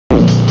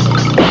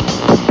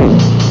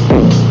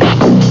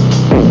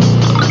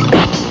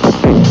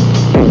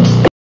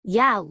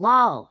Yeah,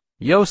 lol.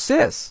 Yo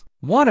sis,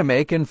 wanna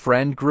make an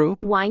friend group?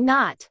 Why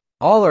not?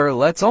 Or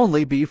let's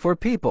only be for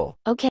people.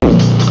 Okay.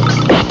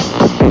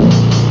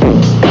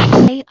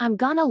 Hey, I'm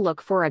gonna look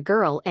for a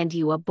girl and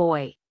you a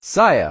boy.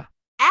 Saya.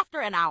 After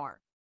an hour.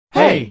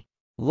 Hey.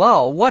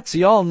 Lol, what's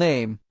y'all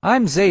name?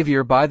 I'm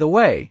Xavier, by the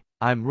way.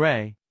 I'm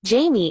Ray.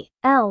 Jamie,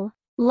 L.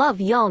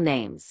 love y'all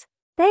names.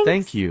 Thanks.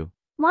 Thank you.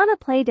 Wanna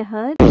play the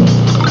hood?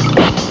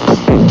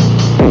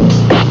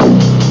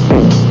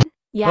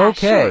 Yeah,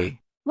 Okay. sure.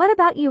 What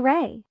about you,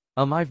 Ray?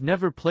 I've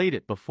never played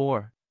it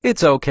before.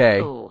 It's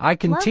okay. Oh, I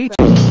can love teach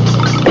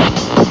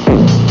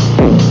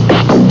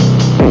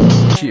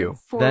you.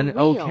 For Then real.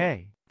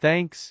 okay.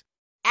 Thanks.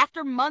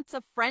 After months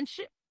of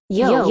friendship.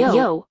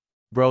 Yo.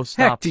 Bro,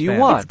 stop do you spam.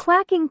 want? It's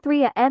quacking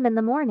 3 a.m. in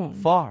the morning.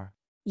 Far.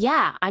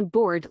 Yeah, I'm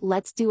bored.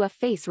 Let's do a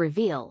face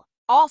reveal.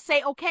 All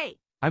say okay.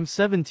 I'm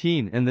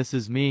 17 and this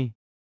is me.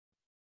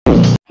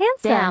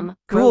 Handsome. Damn,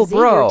 Cool,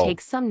 Xavier, bro.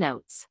 take some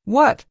notes.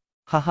 What?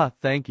 Haha,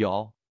 thank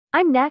y'all.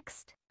 I'm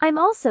next. I'm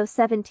also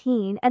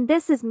 17 and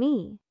this is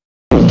me.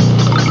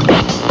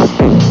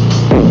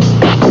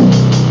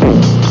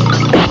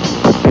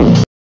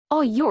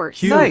 Oh, you're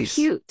Cute. so Nice.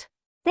 cute.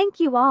 Thank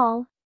you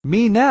all.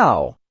 Me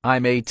now.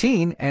 I'm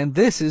 18 and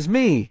this is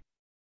me.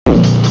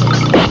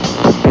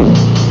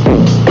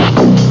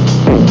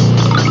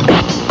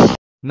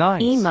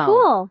 Nice. Emo.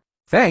 Cool.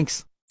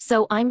 Thanks.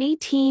 So I'm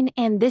 18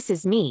 and this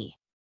is me.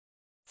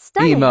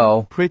 Stunning.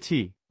 Emo.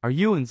 Pretty. Are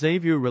you and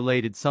Xavier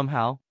related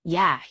somehow?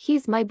 Yeah,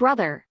 he's my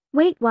brother.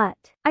 Wait, what?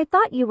 I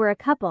thought you were a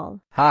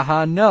couple.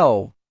 Haha,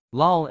 no.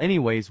 Lol,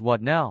 anyways,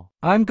 what now?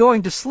 I'm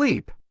going to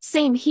sleep.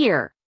 Same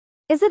here.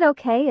 Is it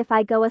okay if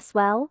I go as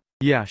well?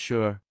 Yeah,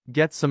 sure.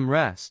 Get some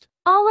rest.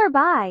 All or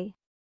bye.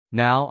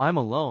 Now I'm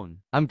alone.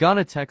 I'm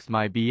gonna text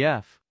my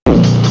BF.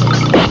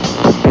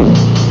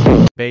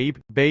 Babe,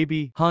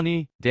 baby,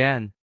 honey,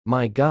 Dan.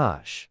 My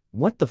gosh,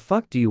 what the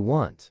fuck do you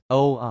want?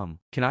 Oh,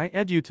 can I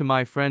add you to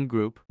my friend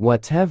group?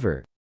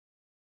 Whatever.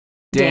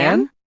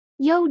 Dan?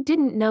 Yo,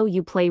 didn't know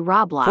you play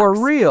Roblox. For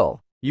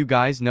real. You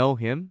guys know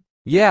him?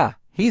 Yeah,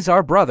 he's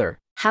our brother.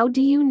 How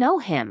do you know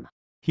him?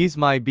 He's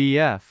my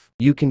BF.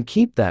 You can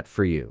keep that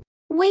for you.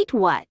 Wait,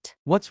 what?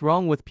 What's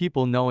wrong with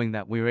people knowing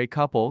that we're a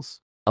couples?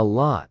 A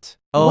lot.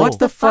 Oh, What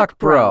the fuck,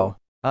 bro?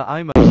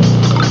 I'm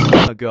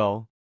a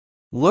go.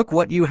 Look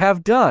what you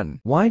have done.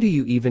 Why do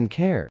you even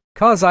care?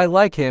 'Cause I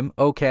like him,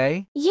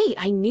 okay? Yay,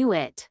 I knew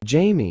it.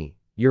 Jamie,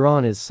 you're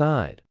on his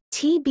side.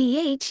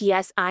 TBH,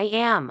 yes, I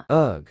am.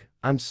 Ugh,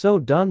 I'm so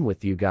done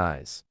with you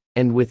guys.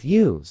 And with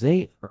you,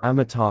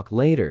 I'ma talk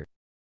later.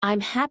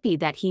 I'm happy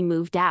that he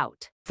moved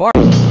out.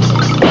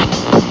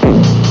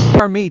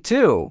 For me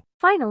too.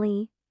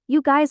 Finally,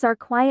 you guys are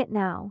quiet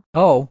now.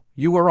 Oh,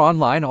 you were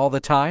online all the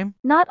time?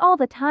 Not all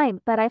the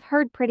time, but I've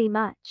heard pretty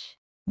much.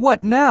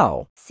 What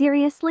now?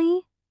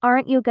 Seriously?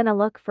 Aren't you gonna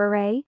look for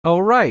Ray? Oh,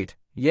 right.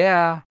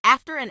 Yeah.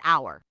 After an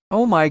hour.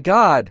 Oh my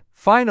god.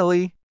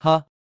 Finally.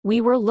 Huh?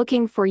 We were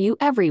looking for you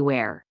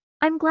everywhere.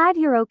 I'm glad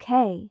you're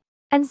okay.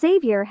 And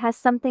Xavier has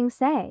something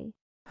say.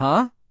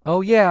 Huh?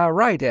 Oh yeah,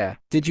 right.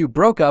 Did you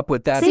broke up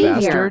with that Xavier.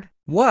 bastard?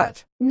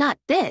 What? Not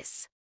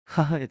this.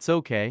 Haha, it's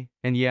okay.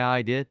 And yeah,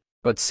 I did.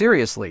 But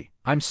seriously,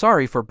 I'm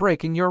sorry for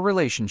breaking your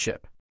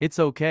relationship. It's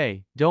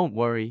okay. Don't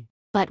worry.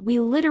 But we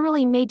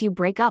literally made you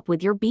break up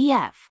with your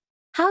BF.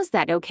 How's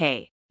that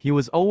okay? He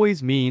was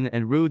always mean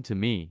and rude to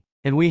me.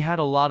 And we had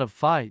a lot of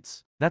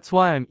fights. That's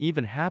why I'm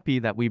even happy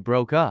that we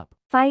broke up.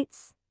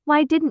 Fights?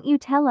 Why didn't you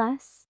tell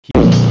us?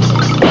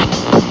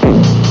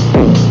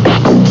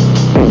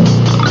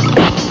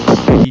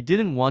 He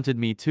didn't wanted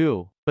me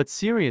to. But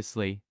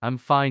seriously, I'm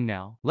fine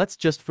now. Let's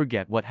just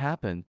forget what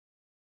happened.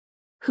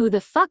 Who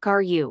the fuck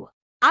are you?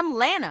 I'm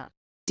Lana.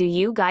 Do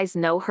you guys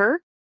know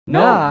her?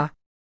 Nah.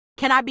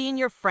 Can I be in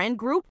your friend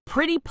group?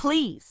 Pretty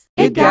please.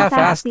 It gaff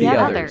asked the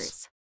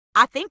others.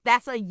 I think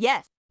that's a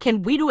yes.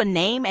 Can we do a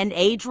name and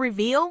age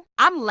reveal?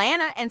 I'm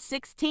Lana and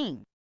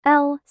 16.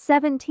 L.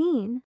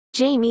 17.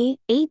 Jamie,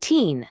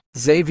 18.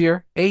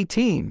 Xavier,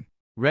 18.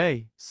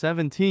 Ray,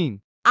 17.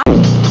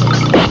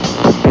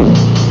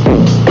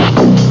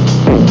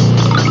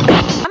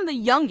 I'm the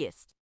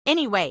youngest.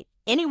 Anyway,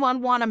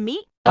 anyone wanna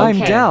meet? I'm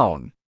Okay.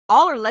 down.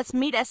 All or let's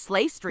meet at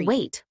Slay Street.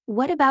 Wait,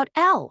 what about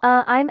L?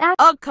 I'm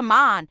Come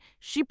on.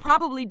 She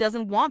probably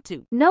doesn't want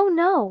to.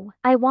 No,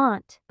 I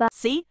want, but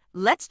See?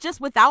 Let's just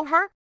without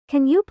her?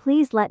 can you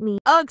please let me?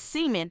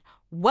 Seaman,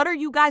 what are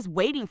you guys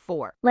waiting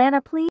for?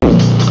 Lana, please?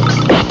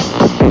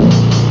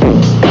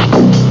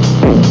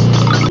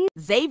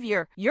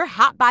 Xavier, you're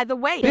hot by the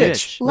way.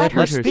 Bitch, let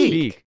her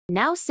speak.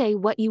 Now say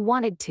what you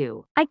wanted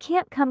to. I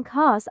can't come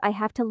 'cause I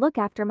have to look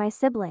after my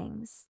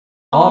siblings.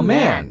 Oh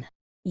man.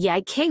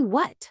 Yikay,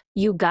 what?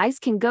 You guys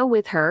can go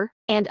with her,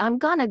 and I'm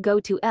gonna go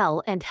to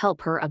L and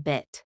help her a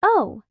bit.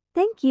 Oh,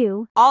 thank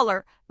you.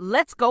 Aller,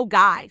 let's go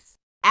guys.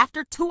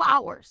 After 2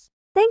 hours.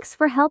 Thanks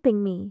for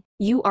helping me.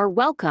 You are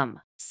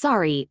welcome.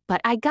 Sorry, but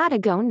I gotta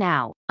go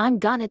now. I'm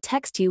gonna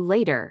text you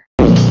later.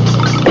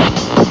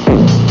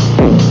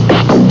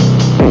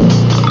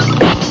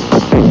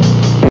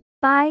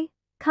 Bye.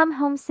 Come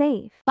home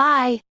safe.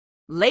 Bye.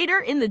 Later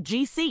in the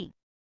GC.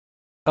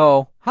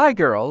 Oh, hi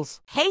girls.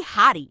 Hey,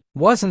 hottie.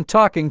 Wasn't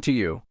talking to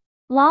you.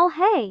 Lol,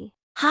 hey.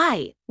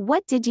 Hi,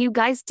 what did you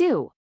guys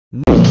do?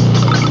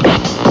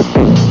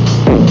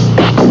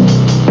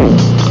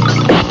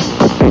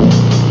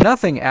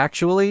 Nothing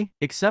actually.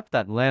 Except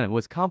that Lana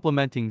was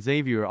complimenting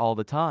Xavier all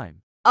the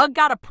time.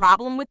 Got a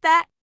problem with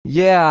that?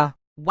 Yeah.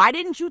 Why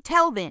didn't you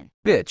tell then?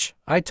 Bitch,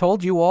 I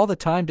told you all the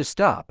time to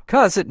stop.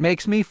 'Cause it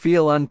makes me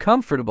feel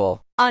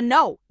uncomfortable.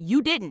 No,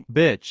 you didn't.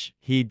 Bitch,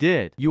 he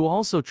did. You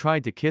also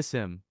tried to kiss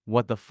him.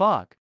 What the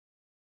fuck?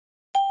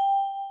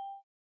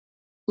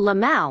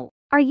 Lamau,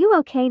 Are you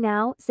okay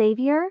now,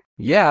 Xavier?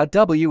 Yeah,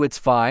 it's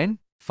fine.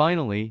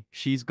 Finally,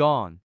 she's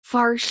gone.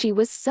 Far she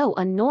was so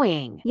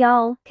annoying.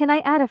 Y'all, can I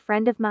add a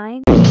friend of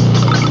mine?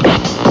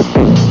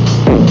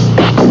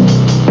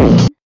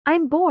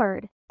 I'm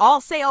bored.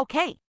 All say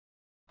okay.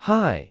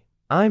 Hi,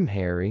 I'm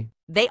Harry.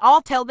 They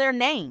all tell their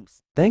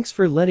names. Thanks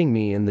for letting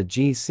me in the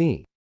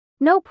GC.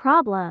 No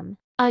problem.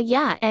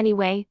 Yeah,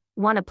 anyway,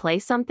 wanna play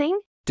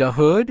something? Da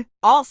hood?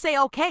 All say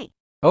okay.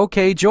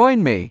 Okay,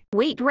 join me.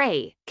 Wait,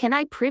 Ray, can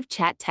I priv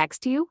chat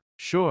text you?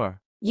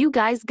 Sure. You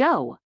guys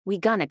go. We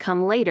gonna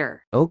come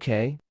later.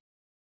 Okay.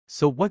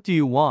 So what do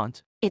you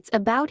want? It's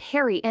about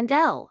Harry and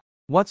Elle.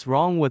 What's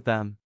wrong with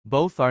them?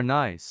 Both are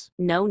nice.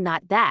 No,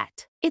 not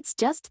that. It's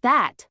just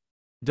that.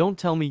 Don't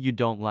tell me you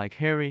don't like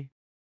Harry.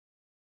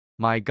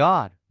 My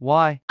God,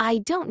 why? I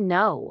don't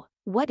know.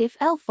 What if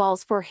Elle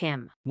falls for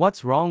him?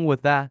 What's wrong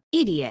with that?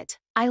 Idiot.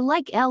 I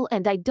like Elle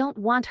and I don't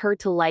want her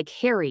to like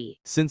Harry.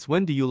 Since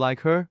when do you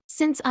like her?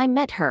 Since I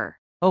met her.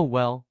 Oh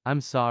well,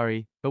 I'm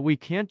sorry, but we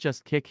can't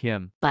just kick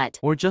him. But,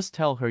 Or just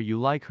tell her you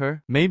like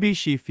her. Maybe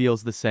she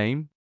feels the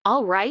same.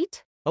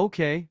 alright.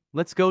 Okay,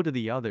 let's go to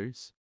the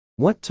others.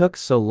 What took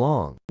so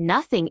long?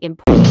 Nothing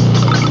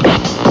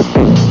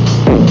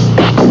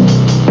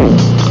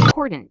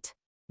important.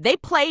 They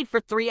played for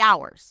 3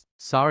 hours.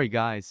 Sorry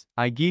guys,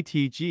 I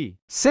GTG.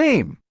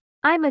 Same.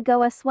 I'm a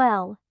go as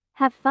well.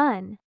 Have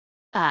fun.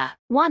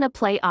 Wanna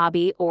play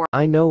obby or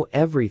I know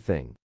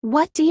everything.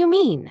 what do you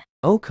mean?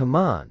 Oh, come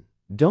on.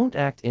 Don't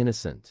act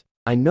innocent.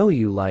 I know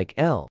you like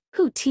Elle.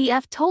 Who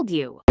TF told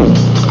you?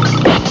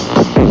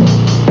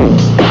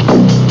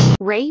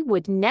 Ray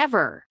would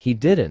never. He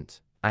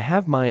didn't. I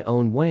have my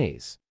own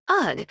ways.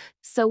 Ugh,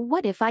 so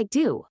what if I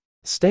do?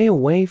 Stay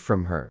away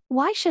from her.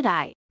 Why should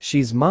I?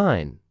 She's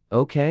mine,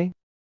 okay?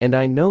 And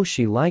I know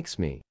she likes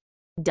me.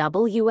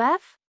 WF?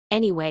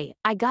 Anyway,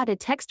 I gotta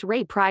text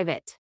Ray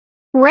private.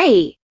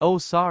 Ray! Oh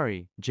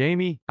sorry,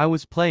 Jamie, I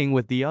was playing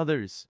with the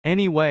others.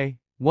 Anyway,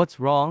 what's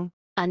wrong?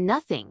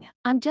 Nothing.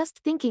 I'm just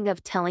thinking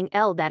of telling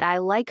Elle that I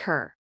like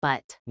her,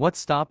 but. What's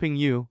stopping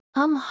you?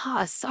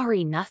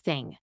 Sorry,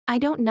 nothing. I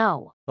don't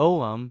know.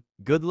 Oh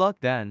good luck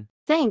then.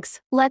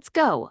 Thanks, let's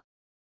go.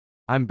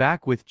 I'm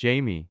back with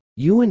Jamie.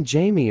 You and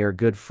Jamie are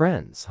good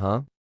friends,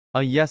 huh?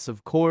 Yes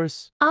of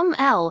course.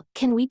 Elle,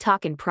 can we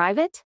talk in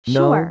private? No.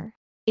 Sure.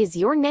 Is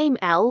your name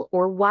Elle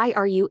or why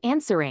are you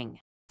answering?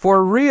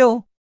 For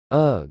real?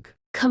 Ugh.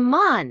 Come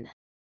on!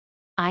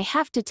 I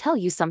have to tell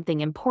you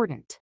something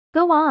important.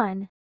 Go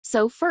on.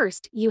 So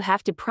first, you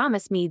have to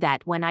promise me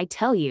that when I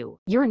tell you,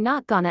 you're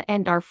not gonna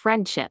end our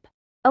friendship.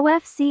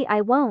 OFC,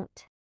 I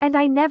won't. And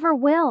I never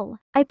will.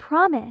 I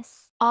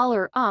promise.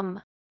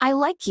 I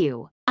like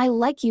you. I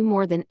like you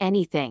more than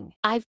anything.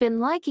 I've been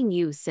liking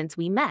you since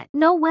we met.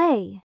 No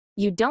way.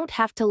 You don't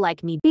have to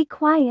like me. Be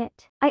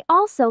quiet. I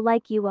also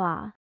like you,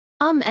 ah.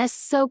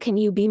 So can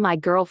you be my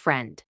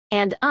girlfriend?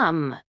 And,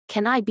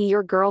 can I be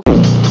your girlfriend?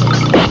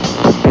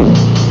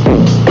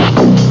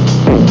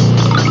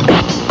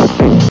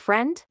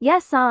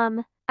 Yes,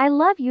 I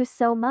love you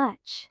so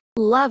much.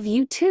 Love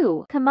you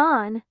too. Come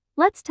on,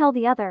 let's tell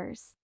the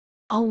others.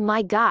 Oh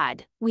my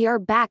God, we are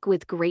back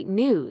with great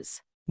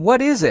news.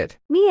 What is it?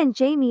 Me and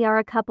Jamie are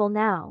a couple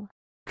now.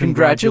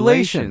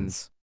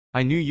 Congratulations.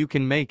 I knew you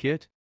can make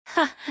it.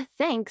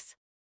 Thanks.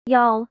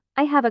 Y'all,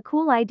 I have a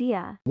cool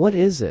idea. What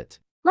is it?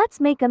 Let's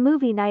make a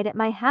movie night at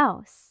my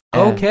house.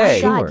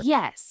 Okay. God, Sure.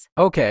 yes.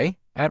 Okay,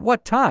 at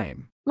what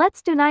time?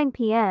 Let's do 9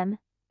 p.m.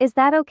 Is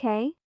that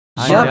okay?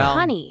 I'm Sure. down.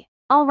 Honey.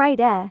 Alright,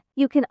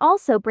 you can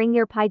also bring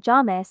your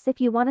pajamas if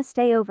you want to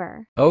stay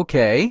over.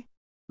 Okay.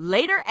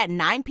 Later at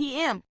 9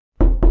 p.m.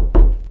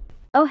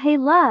 Oh hey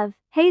love,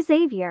 hey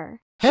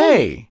Xavier.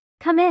 Hey.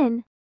 Come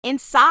in.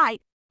 Inside.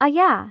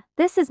 Yeah,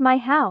 this is my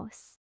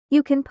house.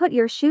 You can put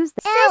your shoes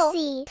there.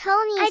 Sissy,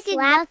 Tony I did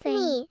slapped nothing.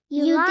 me.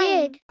 You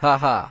did.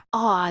 Haha.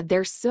 Aw,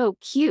 they're so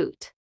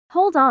cute.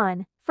 Hold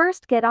on,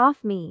 first get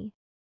off me.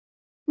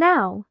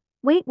 Now,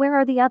 wait, where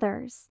are the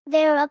others?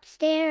 They're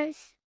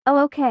upstairs. Oh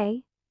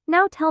okay,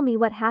 now tell me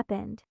what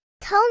happened.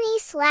 Tony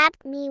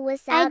slapped me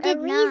without a did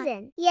not.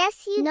 reason.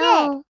 Yes, you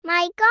No. did.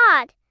 My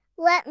God.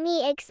 Let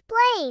me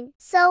explain.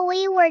 So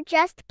we were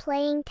just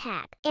playing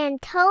tag,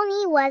 and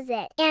Tony was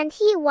it, and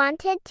he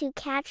wanted to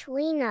catch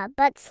Lena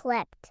but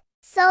slipped.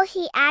 So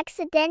he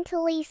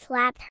accidentally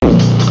slapped her.